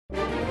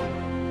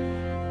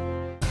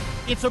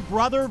It's a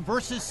brother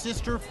versus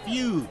sister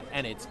feud,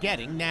 and it's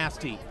getting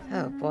nasty.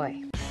 Oh,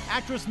 boy.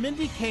 Actress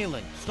Mindy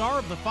Kaling, star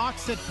of the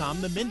Fox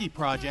sitcom The Mindy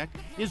Project,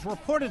 is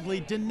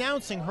reportedly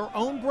denouncing her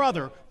own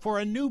brother for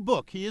a new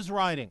book he is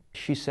writing.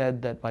 She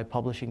said that by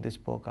publishing this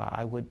book,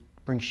 I would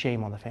bring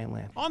shame on the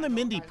family. On The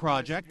Mindy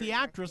Project, the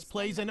actress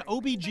plays an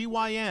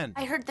OBGYN.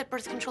 I heard that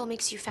birth control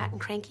makes you fat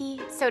and cranky.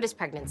 So does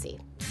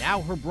pregnancy.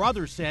 Now her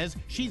brother says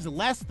she's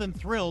less than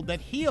thrilled that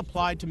he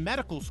applied to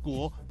medical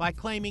school by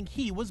claiming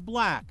he was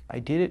black. I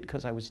did it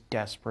because I was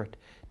desperate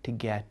to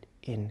get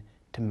into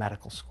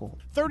medical school.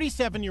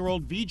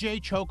 37-year-old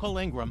Vijay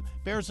Chokalingam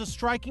bears a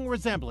striking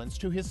resemblance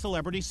to his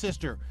celebrity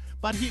sister,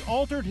 but he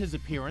altered his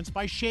appearance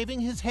by shaving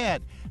his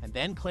head and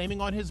then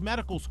claiming on his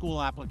medical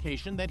school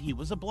application that he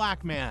was a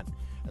black man.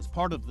 As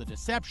part of the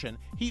deception,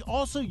 he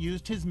also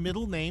used his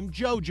middle name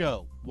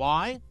Jojo.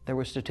 Why? There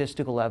was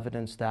statistical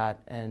evidence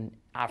that an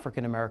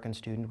African-American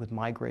student with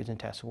my grades and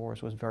test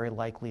scores was very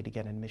likely to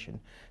get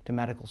admission to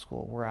medical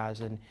school,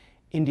 whereas an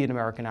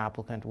Indian-American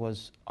applicant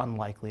was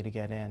unlikely to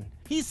get in.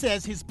 He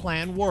says his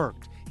plan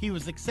worked. He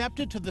was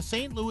accepted to the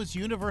St. Louis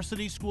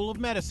University School of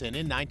Medicine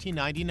in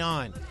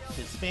 1999.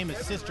 His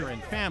famous sister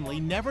and family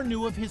never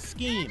knew of his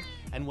scheme,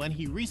 and when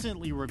he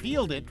recently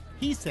revealed it,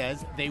 he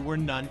says they were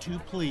none too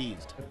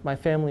pleased. My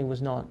family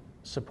was not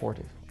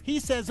supportive. He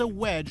says a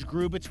wedge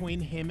grew between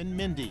him and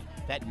Mindy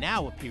that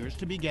now appears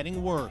to be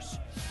getting worse.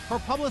 Her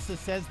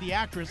publicist says the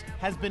actress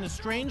has been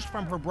estranged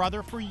from her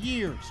brother for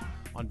years.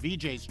 On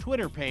Vijay's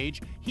Twitter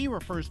page, he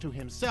refers to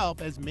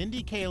himself as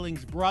Mindy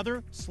Kaling's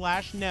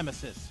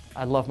brother/nemesis.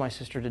 I love my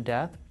sister to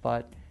death,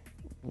 but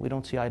we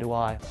don't see eye to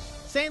eye.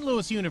 St.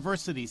 Louis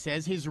University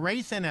says his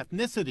race and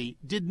ethnicity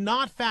did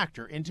not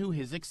factor into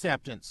his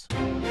acceptance.